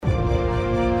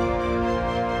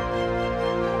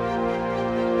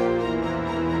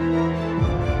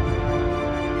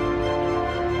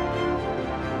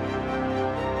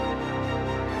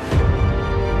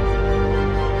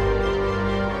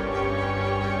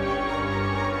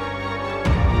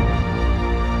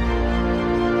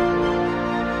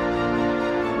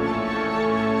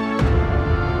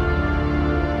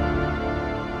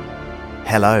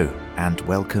Hello and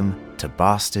welcome to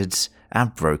Bastards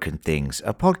and Broken Things,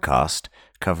 a podcast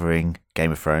covering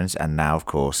Game of Thrones and now, of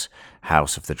course,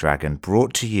 House of the Dragon,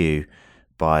 brought to you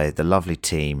by the lovely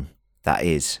team that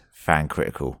is Fan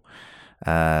Critical.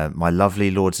 My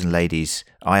lovely lords and ladies,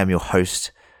 I am your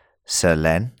host, Sir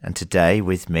Len, and today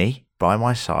with me, by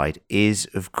my side, is,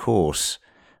 of course,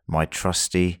 my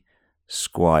trusty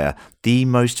squire, the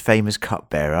most famous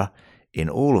cupbearer in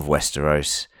all of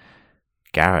Westeros,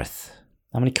 Gareth.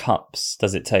 How many cups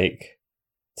does it take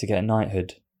to get a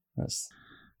knighthood? That's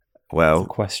a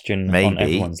question maybe on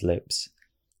everyone's lips.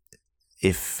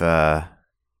 If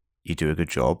you do a good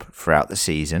job throughout the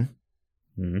season,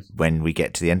 when we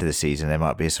get to the end of the season, there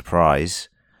might be a surprise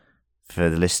for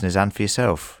the listeners and for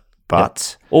yourself.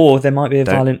 But or there might be a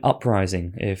violent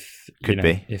uprising if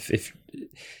be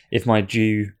if my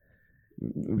due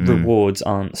rewards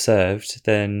aren't served,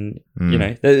 then there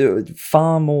have been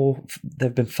far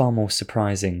more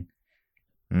surprising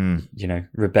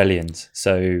rebellions.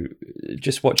 So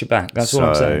just watch it back. That's all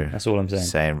I'm saying. That's all I'm saying.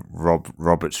 Saying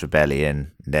Robert's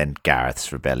rebellion, then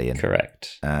Gareth's rebellion.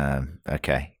 Correct.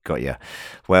 Okay, got you.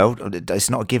 Well,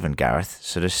 it's not a given, Gareth.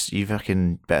 So you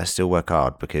fucking better still work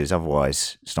hard, because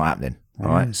otherwise it's not happening. All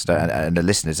right. So, and the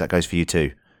listeners, that goes for you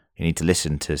too. You need to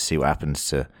listen to see what happens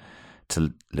to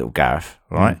little Gareth,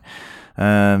 right?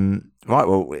 Right,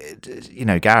 well,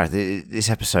 Gareth, this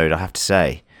episode, I have to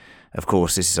say, of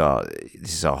course, this is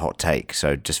our hot take.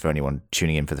 So just for anyone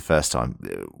tuning in for the first time,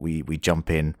 we jump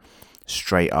in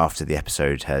straight after the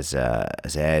episode has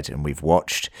aired and we've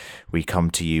watched. We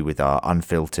come to you with our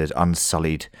unfiltered,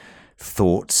 unsullied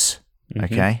thoughts,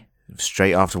 okay?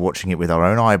 Straight after watching it with our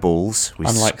own eyeballs, we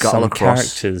unlike scuttle some across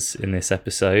characters in this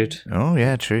episode. Oh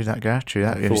yeah, true that, Gareth. True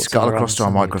that. We scuttle across to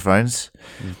our microphones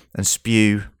and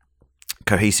spew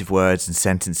cohesive words and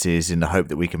sentences in the hope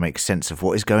that we can make sense of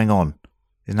what is going on.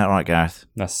 Isn't that right, Gareth?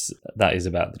 That is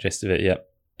about the gist of it.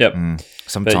 Yep.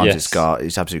 Sometimes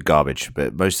it's absolute garbage,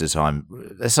 but most of the time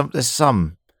there's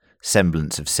some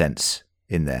semblance of sense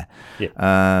in there.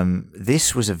 Yeah.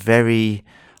 This was a very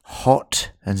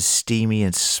hot and steamy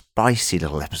and spicy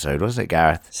little episode, wasn't it,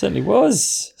 Gareth? Certainly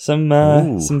was. Some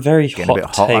very getting hot a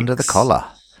bit hot under the collar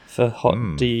for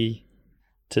Hot D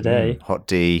today. Hot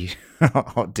D,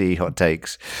 hot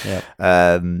takes. Yeah.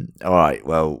 All right.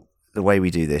 Well, the way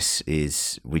we do this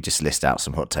is we just list out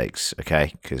some hot takes,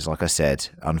 okay? Because, like I said,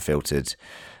 unfiltered.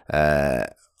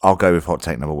 I'll go with hot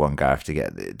take number one, Gareth, to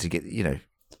get the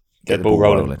ball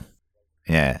rolling.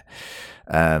 Yeah.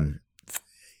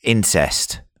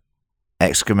 Incest! !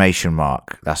 That's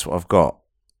what I've got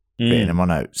written in my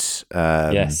notes.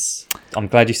 Yes. I'm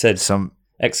glad you said some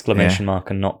exclamation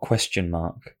mark and not question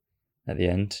mark at the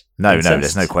end. No, Incest?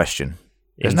 there's no question.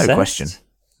 There's Incest? no question.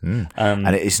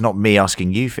 And it's not me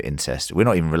asking you for incest. We're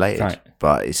not even related, right.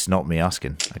 But it's not me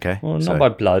asking, okay? Well, not by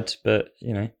blood, but,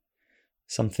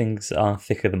 some things are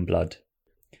thicker than blood.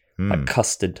 Like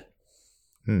custard.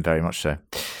 Very much so.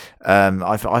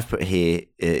 I've put here,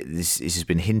 this has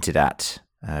been hinted at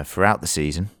throughout the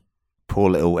season.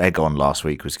 Poor little Aegon last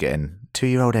week was getting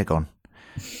 2-year-old Aegon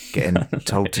getting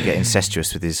told to get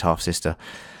incestuous with his half sister.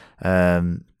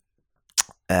 This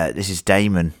is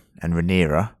Daemon and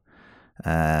Rhaenyra,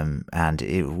 and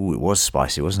it was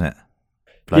spicy, wasn't it?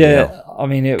 Bloody hell. I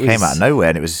mean, it came out of nowhere,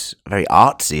 and it was very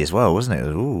artsy as well, wasn't it?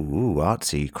 It was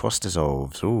artsy, cross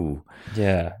dissolves. Ooh,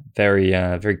 yeah, very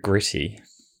very gritty.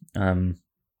 Down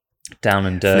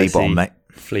and dirty. Flea bottom, mate.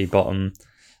 Flea bottom.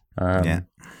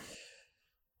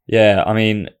 Yeah. I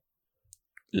mean,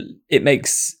 it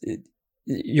makes.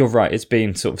 You're right. It's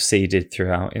been sort of seeded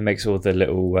throughout. It makes all the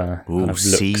little kind of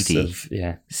seedy. looks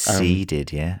of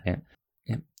Seeded, yeah.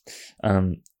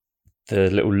 The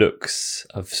little looks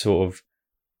of sort of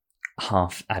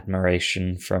half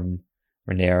admiration from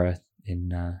Rhaenyra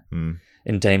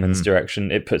in Daemon's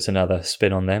direction. It puts another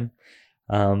spin on them.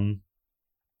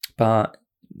 But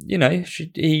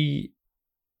he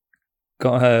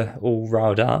got her all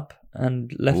riled up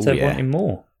and left her wanting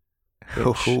more.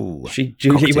 She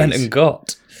duly went and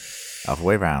got. Other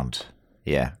way round.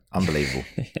 Yeah, unbelievable.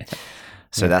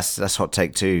 So that's hot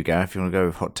take 2, Gareth. If you want to go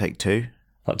with hot take 2?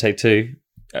 Hot take 2.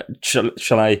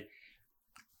 Shall I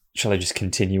just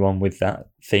continue on with that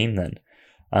theme then?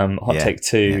 Hot take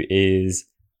 2 is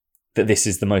that this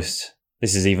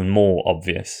is even more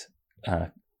obvious,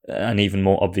 an even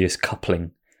more obvious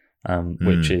coupling,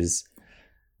 which is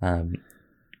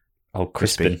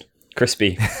Crispin.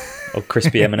 Crispy. Or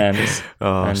crispy M&Ms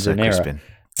and so Rhaenyra.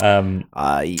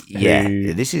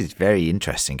 Crispin. This is very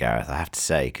interesting, Gareth, I have to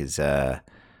say, because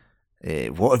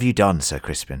what have you done, Sir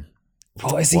Crispin?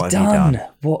 What has he done?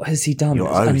 What has he done?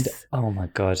 Your oath. Oh my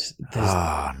God.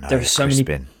 No, there are so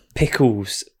Crispin. many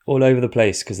pickles all over the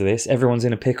place because of this. Everyone's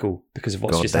in a pickle because of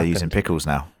what's just they're happened. using pickles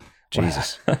now.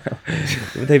 Jesus.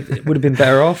 They would have been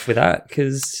better off with that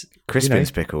because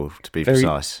Crispin's pickle, to be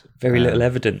precise. Very little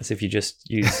evidence if you just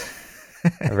use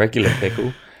a regular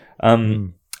pickle.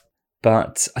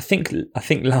 But I think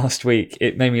last week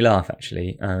it made me laugh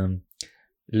actually.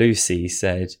 Lucy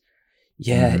said,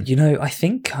 "Yeah, I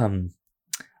think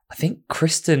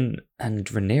Kristen and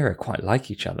Rhaenyra quite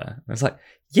like each other." I was like,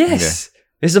 "Yes,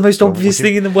 it's the most obvious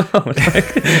thing in the world.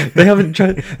 Like, they haven't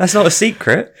tried. That's not a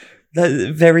secret.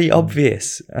 That's very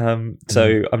obvious."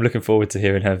 So I'm looking forward to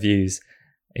hearing her views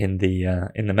in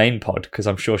the main pod because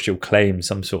I'm sure she'll claim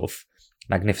some sort of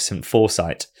magnificent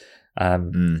foresight.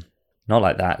 Not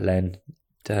like that, Len.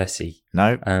 Dirty.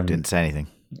 No, didn't say anything.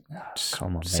 Just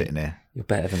come on, sitting mate. here. You're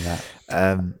better than that.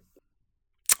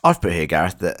 I've put here,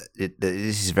 Gareth, that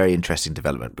this is a very interesting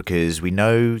development because we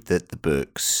know that the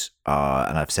books are,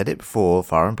 and I've said it before,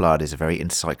 Fire and Blood is a very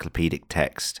encyclopedic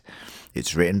text.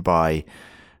 It's written by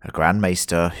a Grand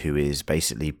Maester who is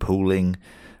basically pooling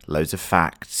loads of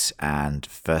facts and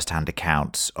first-hand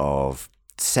accounts of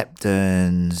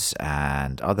Septons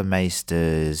and other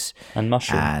Maesters and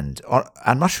Mushroom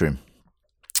and Mushroom,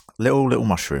 little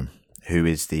Mushroom, who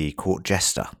is the court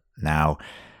jester. Now,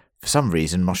 for some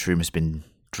reason, Mushroom has been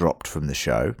dropped from the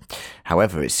show.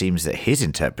 However, it seems that his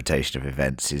interpretation of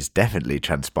events is definitely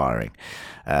transpiring.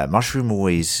 Mushroom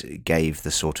always gave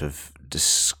the sort of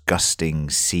disgusting,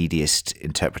 seediest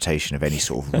interpretation of any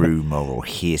sort of rumour or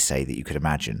hearsay that you could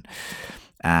imagine.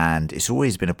 And it's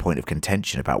always been a point of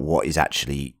contention about what is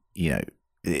actually,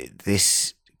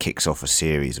 this kicks off a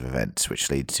series of events which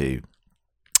lead to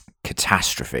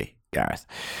catastrophe, Gareth.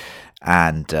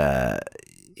 And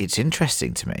it's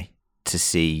interesting to me to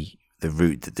see the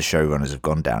route that the showrunners have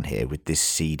gone down here with this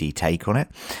seedy take on it.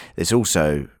 There's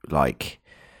also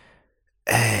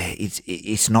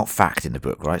it's not fact in the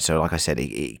book, right? So like I said,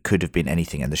 it could have been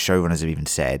anything, and the showrunners have even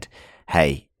said,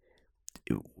 hey,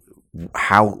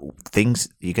 how things,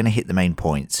 you're going to hit the main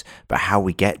points, but how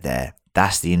we get there,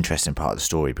 that's the interesting part of the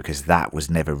story, because that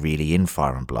was never really in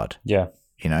Fire and Blood. Yeah.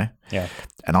 Yeah.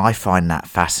 And I find that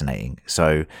fascinating.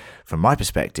 So from my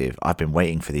perspective, I've been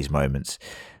waiting for these moments,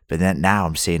 but then now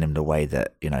I'm seeing them the way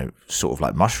that, sort of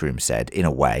like Mushroom said, in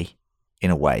a way,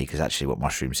 because actually what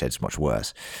Mushroom said is much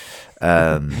worse.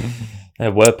 There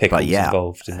were pickles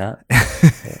involved in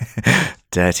that.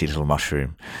 Dirty little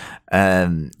Mushroom.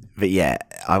 But yeah,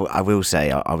 I will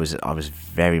say I was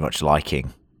very much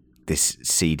liking this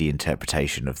seedy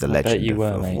interpretation of the legend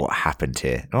of what happened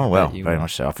here. Oh well, very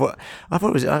much so. I thought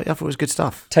it was good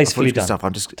stuff. Tastefully done.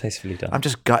 Tastefully done. I'm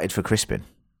just gutted for Crispin,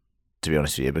 to be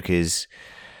honest with you, because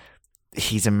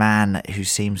he's a man who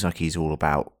seems like he's all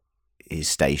about his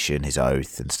station, his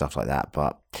oath, and stuff like that.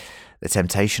 But the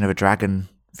temptation of a dragon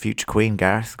future queen,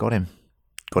 Gareth, got him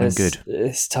good.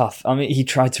 It's tough. I mean, he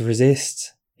tried to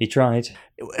resist. He tried.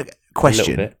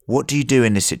 Question: what do you do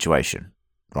in this situation,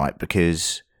 right?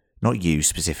 Because not you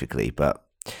specifically, but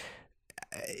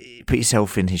put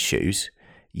yourself in his shoes.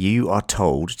 You are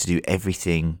told to do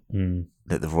everything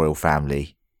that the royal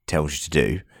family tells you to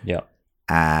do. Yeah.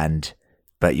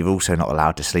 But you're also not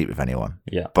allowed to sleep with anyone.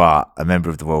 Yeah. But a member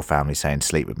of the royal family saying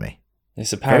sleep with me.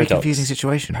 It's a paradox. Very confusing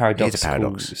situation. It's a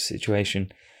paradox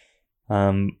situation.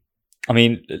 I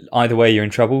mean, either way, you're in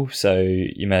trouble, so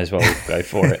you may as well go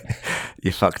for it.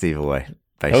 You're fucked either way,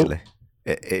 basically.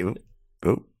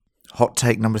 Hot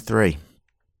take number 3.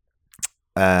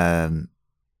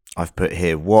 I've put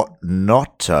here what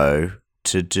not to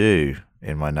do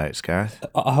in my notes, Gareth.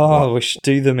 We should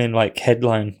do them in like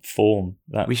headline form.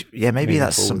 Maybe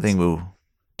that's something we'll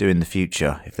do in the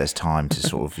future if there's time to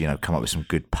sort of come up with some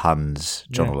good puns.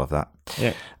 John will love that.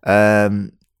 Yeah.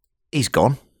 He's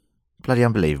gone. Bloody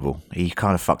unbelievable. He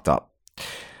kind of fucked up.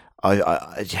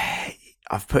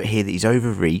 I've put here that he's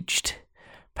overreached,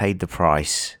 paid the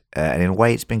price, and in a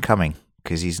way it's been coming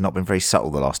because he's not been very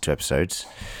subtle the last 2 episodes.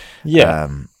 Yeah,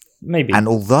 maybe. And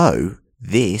although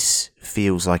this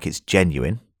feels like it's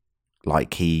genuine,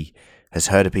 like he has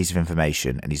heard a piece of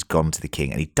information and he's gone to the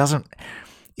king, and he doesn't.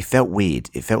 It felt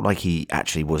weird. It felt like he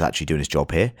was actually doing his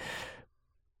job here,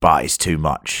 but it's too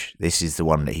much. This is the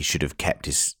one that he should have kept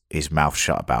his mouth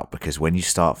shut about, because when you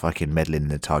start fucking meddling in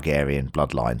the Targaryen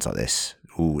bloodlines like this,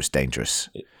 it's dangerous.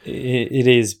 It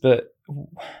is, but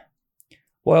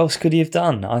what else could he have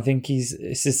done? I think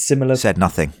it's a similar said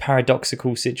nothing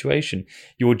paradoxical situation.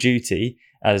 Your duty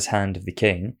as Hand of the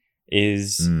King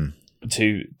is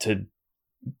to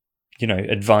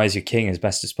advise your king as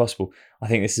best as possible. I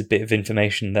think this is a bit of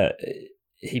information that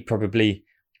he probably,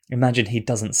 imagine he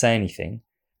doesn't say anything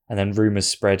and then rumours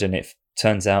spread and it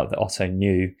turns out that Otto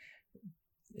knew.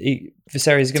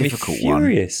 Viserys is going to be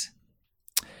furious.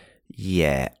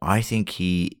 Yeah, I think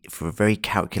for a very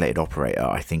calculated operator,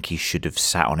 I think he should have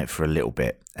sat on it for a little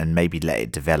bit and maybe let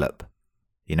it develop.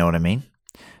 You know what I mean?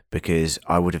 Because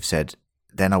I would have said,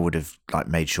 then I would have like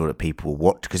made sure that people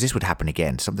watch, because this would happen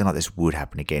again. Something like this would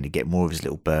happen again. He'd get more of his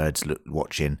little birds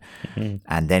watching,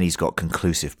 and then he's got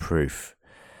conclusive proof.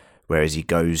 Whereas he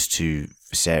goes to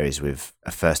Viserys with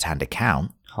a first-hand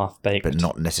account, half-baked, but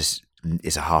not necessarily.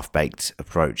 It's a half-baked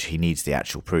approach. He needs the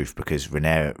actual proof because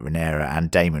Rhaenyra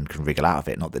and Daemon can wriggle out of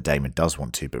it. Not that Daemon does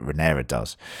want to, but Rhaenyra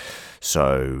does.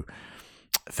 So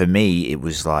for me, it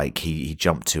was like he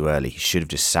jumped too early. He should have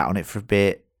just sat on it for a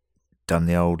bit, done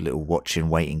the old little watching,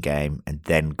 waiting game, and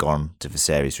then gone to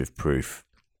Viserys with proof.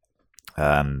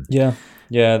 Yeah,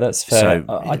 that's fair.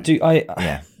 So,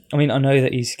 I mean, I know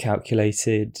that he's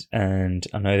calculated, and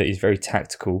I know that he's very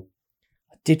tactical.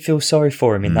 Did feel sorry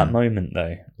for him in that moment,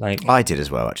 though. Like I did as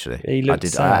well, actually. He looked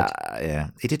sad. Yeah,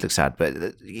 he did look sad,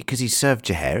 but because he served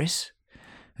Jaehaerys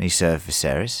and he served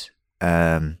Viserys.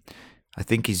 I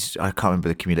think I can't remember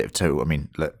the cumulative total. I mean,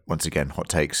 look, once again, hot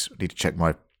takes. I need to check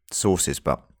my sources,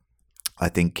 but I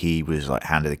think he was like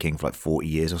Hand of the King for like 40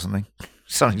 years or something.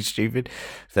 Something stupid.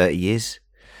 30 years.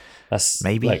 That's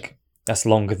maybe. Like, that's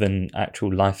longer than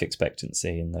actual life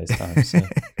expectancy in those times. So.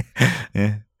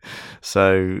 Yeah.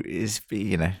 So it's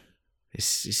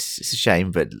a shame,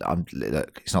 but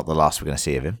look, it's not the last we're going to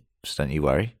see of him, so don't you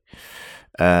worry.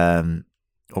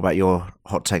 What about your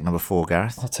hot take number 4,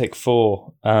 Gareth? Hot take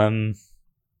 4. Going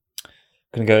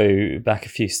to go back a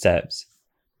few steps.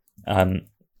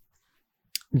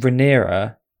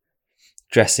 Rhaenyra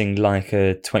dressing like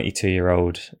a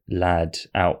 22-year-old lad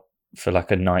out for like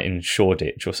a night in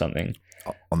Shoreditch or something.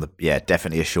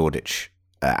 Definitely a Shoreditch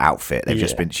outfit. She's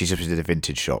just been to the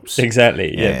vintage shops.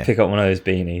 Exactly. Yeah. Pick up one of those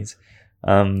beanies.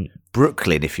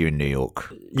 Brooklyn, if you're in New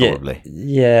York, probably.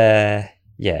 Yeah.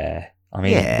 I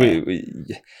mean,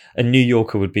 a New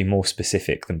Yorker would be more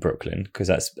specific than Brooklyn, because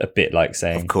that's a bit like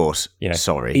saying, of course,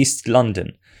 sorry, East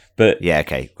London. But yeah,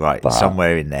 okay, right,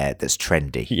 somewhere in there that's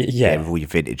trendy. Yeah, with all your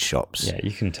vintage shops. Yeah,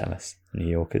 you can tell us, New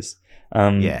Yorkers.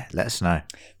 Yeah, let us know.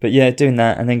 But yeah, doing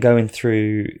that and then going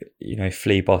through,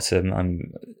 Flea Bottom.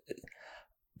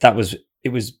 It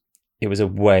was a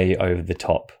way over the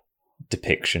top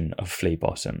depiction of Flea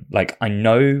Bottom. Like, I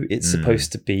know it's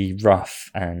supposed to be rough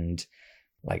and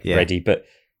ready, but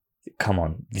come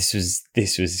on, this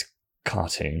was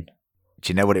cartoon.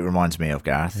 Do you know what it reminds me of,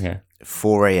 Gareth? Yeah.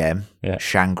 4 a.m. Yeah.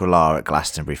 Shangri-La at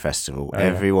Glastonbury Festival. Oh,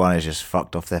 everyone is just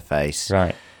fucked off their face.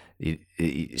 Right.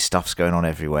 Stuff's going on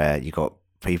everywhere. You got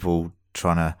people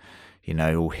trying to,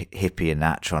 all hippie and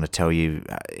that, trying to tell you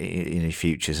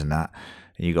futures and that.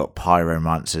 And you got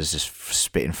pyromancers just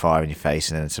spitting fire in your face,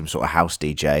 and then some sort of house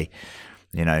DJ,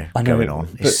 going on.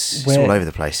 It's all over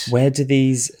the place. Where do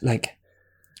these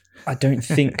I don't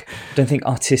think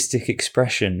artistic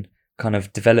expression kind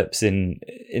of develops in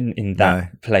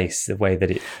that place the way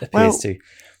that it appears to.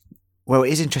 Well,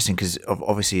 it is interesting because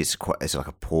obviously it's like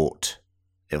a port.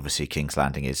 Obviously, King's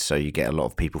Landing is, so you get a lot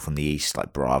of people from the east,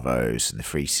 like Bravos and the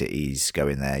Free Cities, go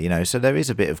in there. So there is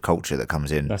a bit of culture that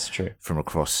comes in. That's true. From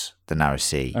across the narrow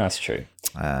sea. That's true.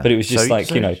 But it was just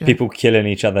people killing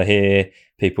each other here,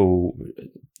 people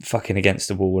fucking against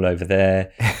the wall over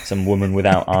there, some woman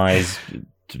without eyes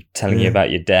telling you about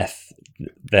your death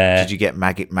there. Did you get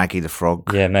Maggie the Frog?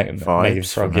 Yeah, Maggie the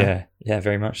Frog. Yeah,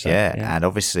 very much so. Yeah, and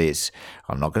obviously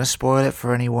I'm not going to spoil it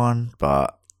for anyone,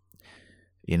 but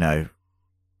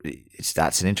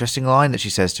that's an interesting line that she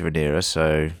says to Rhaenyra.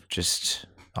 So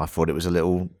I thought it was a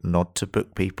little nod to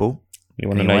book people. You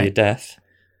want to know your death?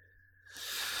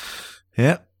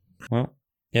 Yeah. Well,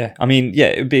 yeah. I mean, yeah,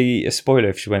 it would be a spoiler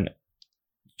if she went, "Do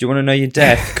you want to know your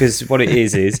death?" Because what it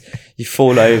is you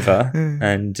fall over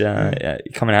and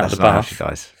coming out of the bath.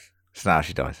 That's not how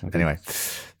she dies. Anyway,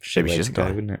 maybe she doesn't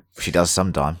die. Wouldn't it? She does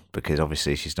sometime, because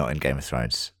obviously she's not in Game of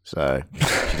Thrones, so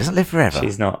she doesn't live forever.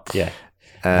 She's not. Yeah.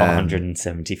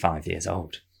 175 years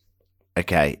old.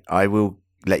 Okay, I will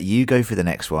let you go for the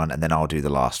next one, and then I'll do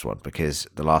the last one, because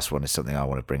the last one is something I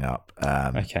want to bring up.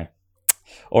 Okay.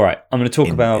 All right. I'm going to talk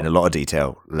about in a lot of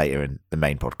detail later in the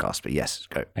main podcast, but yes,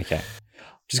 go. Okay.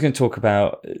 I'm just going to talk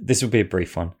about, this will be a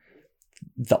brief one,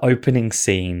 the opening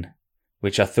scene,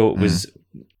 which I thought was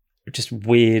just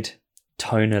weird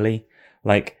tonally,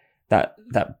 like that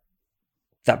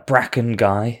Bracken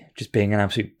guy just being an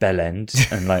absolute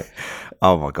bellend and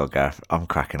oh my god, Gareth, I'm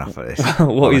cracking up at this.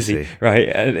 What honestly. Is he? Right,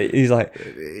 and he's like,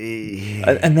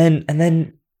 and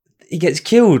then he gets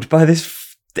killed by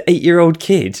this 8-year-old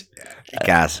kid.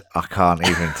 Gaz, I can't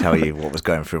even tell you what was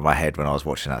going through my head when I was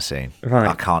watching that scene. Right.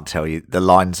 I can't tell you the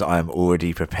lines that I am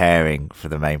already preparing for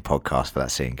the main podcast for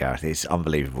that scene, Gareth. It's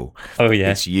unbelievable. Oh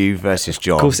yeah, it's you versus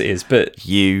John. Of course it is, but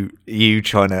you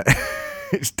trying to.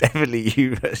 It's definitely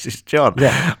you versus John.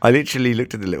 Yeah. I literally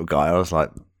looked at the little guy. I was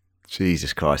like,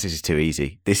 Jesus Christ, this is too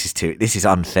easy. This is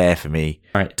unfair for me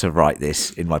to write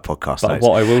this in my podcast But notes.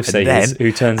 what I will say is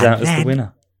who turns out as the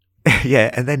winner. Yeah,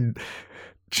 and then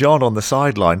John on the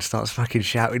sideline starts fucking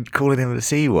shouting, calling him the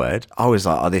C word. I was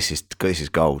like, oh, this is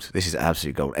gold. This is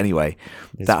absolute gold. Anyway,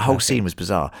 that whole scene was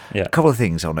bizarre. Yeah. A couple of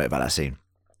things I'll note about that scene.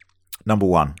 Number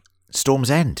one,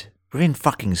 Storm's End. We're in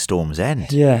fucking Storm's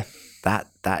End. Yeah.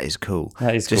 That is cool.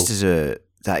 That is just cool.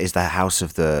 That is the house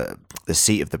of the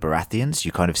seat of the Baratheons.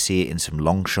 You kind of see it in some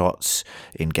long shots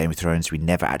in Game of Thrones. We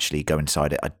never actually go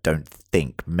inside it, I don't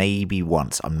think. Maybe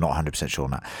once. I'm not 100% sure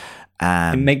on that.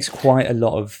 It makes quite a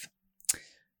lot of,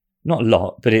 not a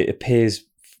lot, but it appears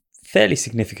fairly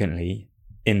significantly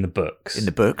in the books. In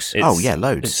the books?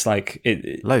 Loads. It's like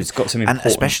loads. It's got some important,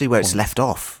 and especially where it's left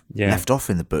off. Yeah. Left off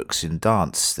in the books in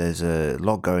Dance. There's a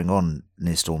lot going on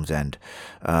near Storm's End.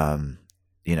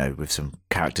 With some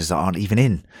characters that aren't even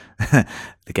in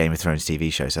the Game of Thrones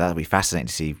TV show. So that'll be fascinating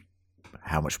to see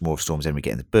how much more of Storm's End we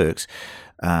get in the books.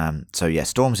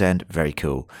 Storm's End, very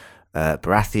cool.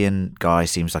 Baratheon guy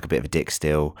seems like a bit of a dick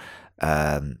still.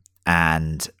 I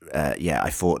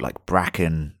thought like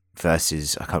Bracken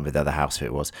versus, I can't remember the other house who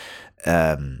it was.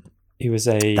 He was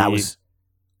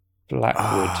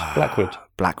Blackwood.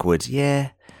 Blackwood, yeah.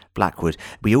 Blackwood.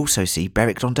 We also see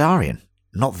Beric Dondarrion.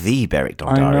 Not the Beric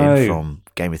Dondarrion from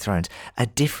Game of Thrones. A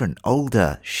different,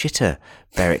 older, shitter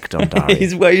Beric Dondarrion.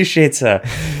 He's way shitter.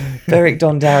 Beric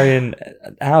Dondarrion,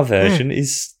 our version,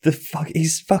 is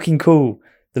he's fucking cool.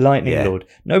 The Lightning Lord.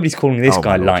 Nobody's calling this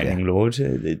guy Lightning Lord.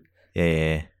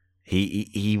 Yeah.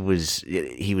 He was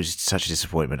such a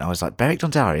disappointment. I was like, Beric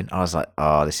Dondarrion. I was like,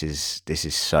 oh, this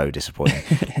is so disappointing.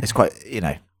 It's quite,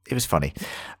 it was funny.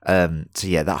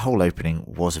 That whole opening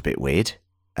was a bit weird.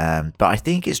 But I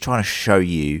think it's trying to show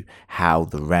you how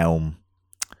the realm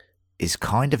is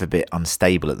kind of a bit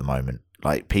unstable at the moment.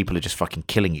 Like, people are just fucking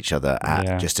killing each other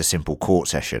at just a simple court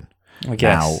session. I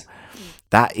guess. Now,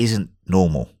 that isn't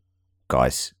normal,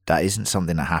 guys. That isn't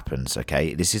something that happens,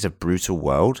 okay? This is a brutal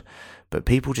world, but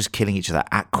people just killing each other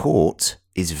at court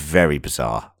is very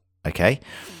bizarre, okay?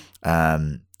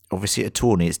 Obviously, at a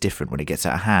tourney, it's different when it gets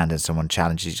out of hand and someone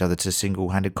challenges each other to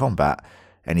single-handed combat.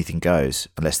 Anything goes,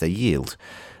 unless they yield.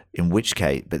 In which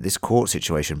case, but this court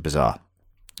situation, bizarre.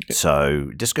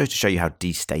 So, just goes to show you how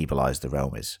destabilized the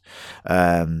realm is.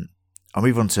 I'll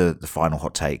move on to the final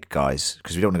hot take, guys,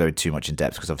 because we don't want to go too much in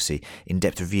depth, because obviously,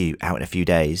 in-depth review out in a few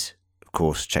days. Of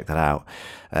course, check that out.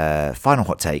 Final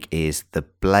hot take is the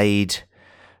blade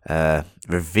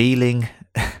revealing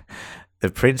the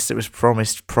prince that was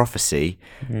promised prophecy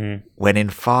when in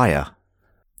fire.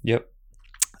 Yep.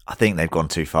 I think they've gone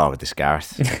too far with this,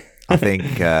 Gareth. I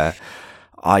think,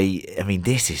 I mean,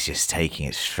 this is just taking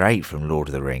it straight from Lord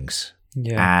of the Rings.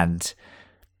 Yeah. And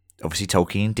obviously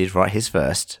Tolkien did write his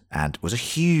first and was a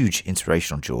huge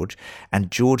inspiration on George.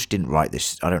 And George didn't write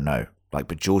this, I don't know.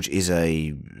 But George is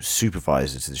a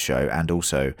supervisor to the show. And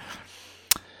also,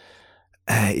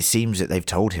 it seems that they've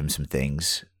told him some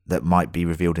things that might be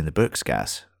revealed in the books,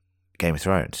 Game of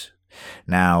Thrones.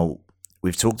 Now,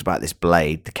 we've talked about this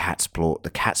blade, the cat's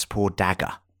paw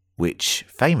dagger, which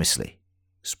famously,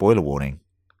 spoiler warning,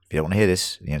 if you don't want to hear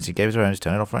this, you haven't seen Game of Thrones,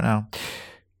 turn it off right now,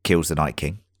 kills the Night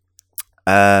King.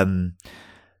 And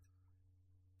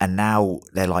now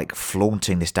they're like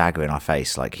flaunting this dagger in our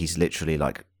face, like he's literally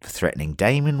like threatening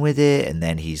Daemon with it, and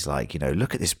then he's like,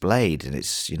 look at this blade, and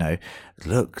it's,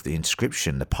 look, the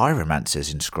inscription, the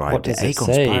pyromancers inscribed it,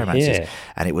 Aegon's pyromancers, here?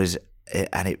 And it was,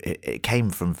 and it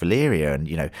came from Valyria,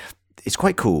 and it's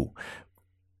quite cool,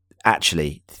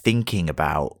 actually, thinking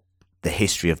about the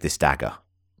history of this dagger.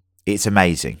 It's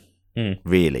amazing,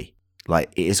 really.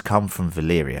 Like, it has come from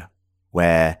Valyria,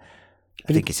 where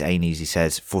I think it's Aenys, he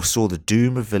says, foresaw the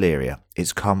doom of Valyria.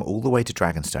 It's come all the way to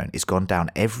Dragonstone. It's gone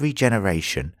down every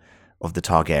generation of the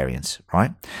Targaryens,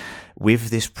 right?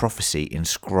 With this prophecy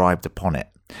inscribed upon it.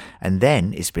 And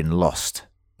then it's been lost.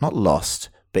 Not lost,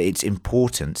 but its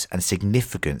importance and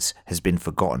significance has been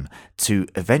forgotten to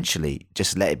eventually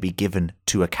just let it be given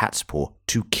to a cat's paw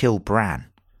to kill Bran.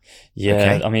 Yeah,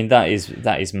 okay? I mean, that is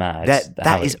mad.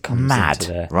 That is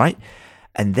mad, right?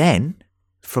 And then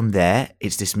from there,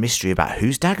 it's this mystery about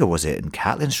whose dagger was it, and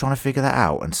Catelyn's trying to figure that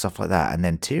out and stuff like that. And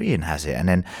then Tyrion has it, and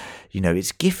then,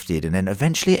 it's gifted, and then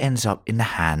eventually it ends up in the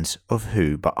hands of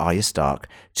who but Arya Stark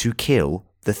to kill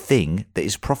the thing that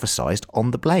is prophesized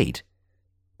on the blade.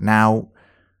 Now,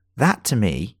 that to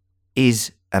me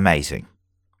is amazing.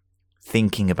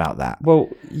 Thinking about that. Well,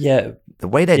 yeah. The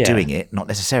way they're doing it, not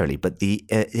necessarily, but the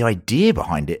idea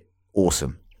behind it,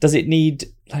 awesome. Does it need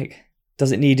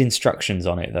instructions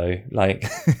on it though? Like,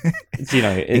 you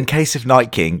know, in case of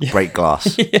Night King, break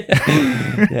glass.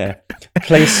 Yeah.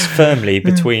 Place firmly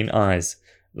between eyes.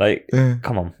 Like,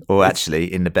 come on. Or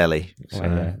actually in the belly. So.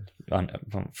 Well, yeah.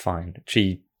 Fine.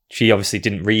 She obviously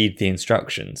didn't read the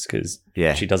instructions because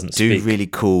she doesn't speak. Do really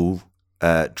cool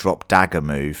drop dagger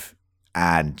move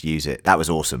and use it. That was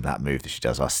awesome, that move that she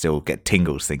does. I still get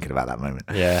tingles thinking about that moment.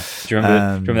 Yeah. Do you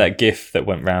remember that GIF that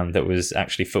went round that was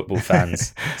actually football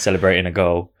fans celebrating a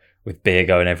goal with beer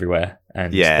going everywhere?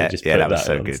 And they just put that was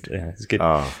so good. Yeah, it's good.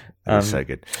 Oh, that was so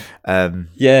good.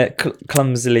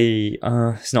 Clumsily.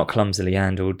 It's not clumsily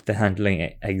handled. They're handling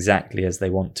it exactly as they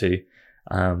want to.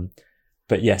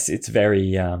 But yes, it's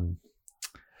very.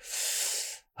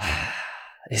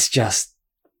 It's just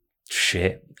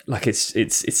shit. Like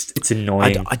it's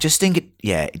annoying. I just think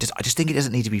I just think it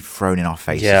doesn't need to be thrown in our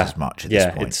faces as much at this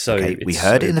point. We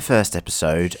heard it in the first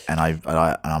episode, and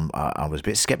I was a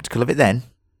bit skeptical of it then.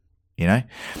 You know,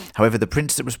 however, the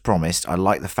Prince That Was Promised, I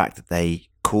like the fact that they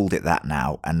called it that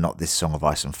now and not this Song of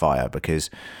Ice and Fire,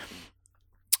 because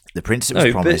the Prince That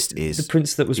Was Promised is the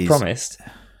Prince That Was Promised.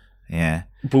 Yeah,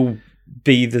 will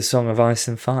be the Song of Ice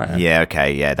and Fire. Yeah,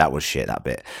 okay, yeah, that was shit, that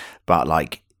bit, but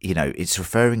like, you know, it's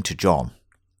referring to Jon.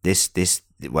 This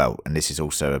is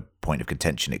also a point of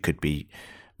contention. It could be,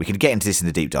 we can get into this in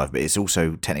the deep dive, but it's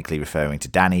also technically referring to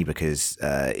Dany because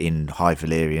in High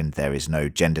Valyrian there is no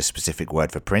gender-specific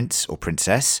word for prince or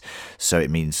princess, so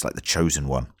it means like the chosen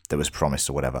one that was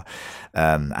promised or whatever,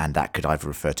 and that could either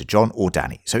refer to Jon or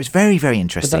Dany. So it's very, very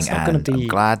interesting. But that's not going to be. I'm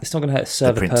glad it's not going to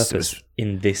serve a purpose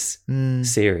in this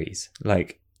series.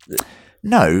 Like.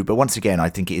 No, but once again, I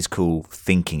think it is cool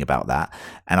thinking about that.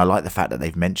 And I like the fact that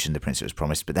they've mentioned the Prince That Was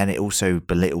Promised, but then it also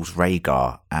belittles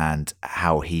Rhaegar and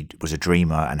how he was a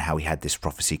dreamer and how he had this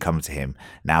prophecy come to him.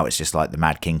 Now it's just like the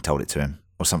Mad King told it to him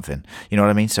or something. You know what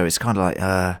I mean? So it's kind of like,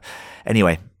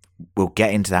 anyway, we'll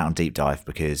get into that on Deep Dive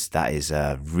because that is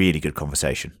a really good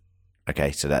conversation.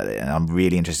 Okay, so and I'm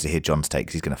really interested to hear Jon's take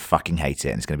because he's going to fucking hate it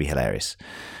and it's going to be hilarious.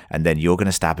 And then you're going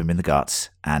to stab him in the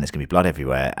guts and it's going to be blood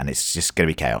everywhere and it's just going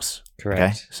to be chaos. Correct.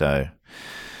 Okay, so.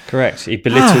 Correct. He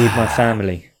belittled my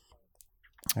family.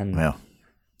 And well,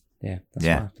 that's what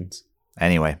happens.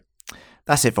 Anyway,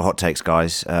 that's it for Hot Takes,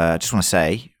 guys. I just want to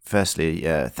say, firstly,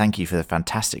 thank you for the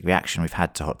fantastic reaction we've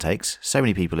had to Hot Takes. So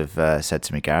many people have said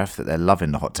to me, Gareth, that they're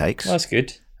loving the Hot Takes. Well, that's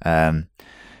good.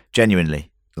 Genuinely.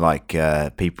 Like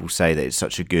people say that it's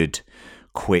such a good,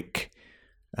 quick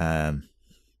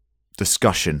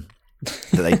discussion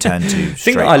that they turn to. The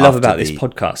thing that I love about this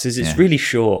podcast is it's really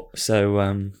short, so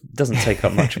it doesn't take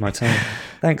up much of my time.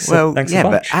 Thanks. Thanks a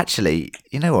bunch. But actually,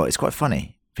 you know what? It's quite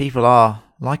funny. People are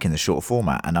liking the short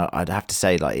format, and I'd have to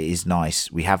say, like, it is nice.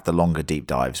 We have the longer deep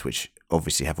dives, which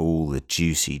obviously have all the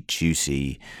juicy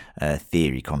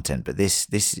theory content, but this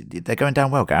they're going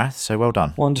down well, Gareth, so well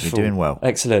done. Wonderful. You're doing well.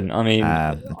 Excellent. I mean,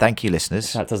 thank you,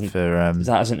 listeners. That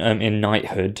hasn't in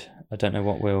knighthood. I don't know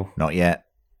what will. Not yet.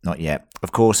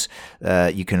 Of course,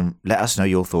 you can let us know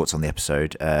your thoughts on the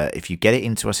episode. If you get it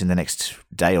into us in the next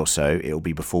day or so, it will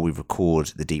be before we record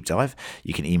the deep dive.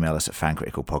 You can email us at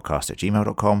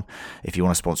fancriticalpodcast@gmail.com. If you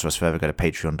want to sponsor us further, go to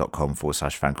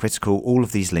patreon.com/fancritical. All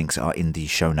of these links are in the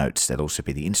show notes. There'll also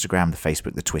be the Instagram, the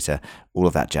Facebook, the Twitter, all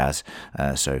of that jazz.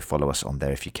 So follow us on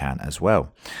there if you can as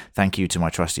well. Thank you to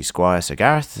my trusty squire, Sir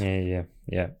Gareth.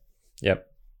 Yeah. Yep.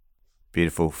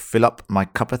 Beautiful. Fill up my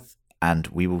cuppeth, and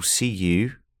we will see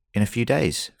you in a few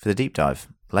days for the deep dive.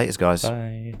 Laters, guys.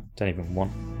 Bye. Don't even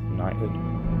want knighthood.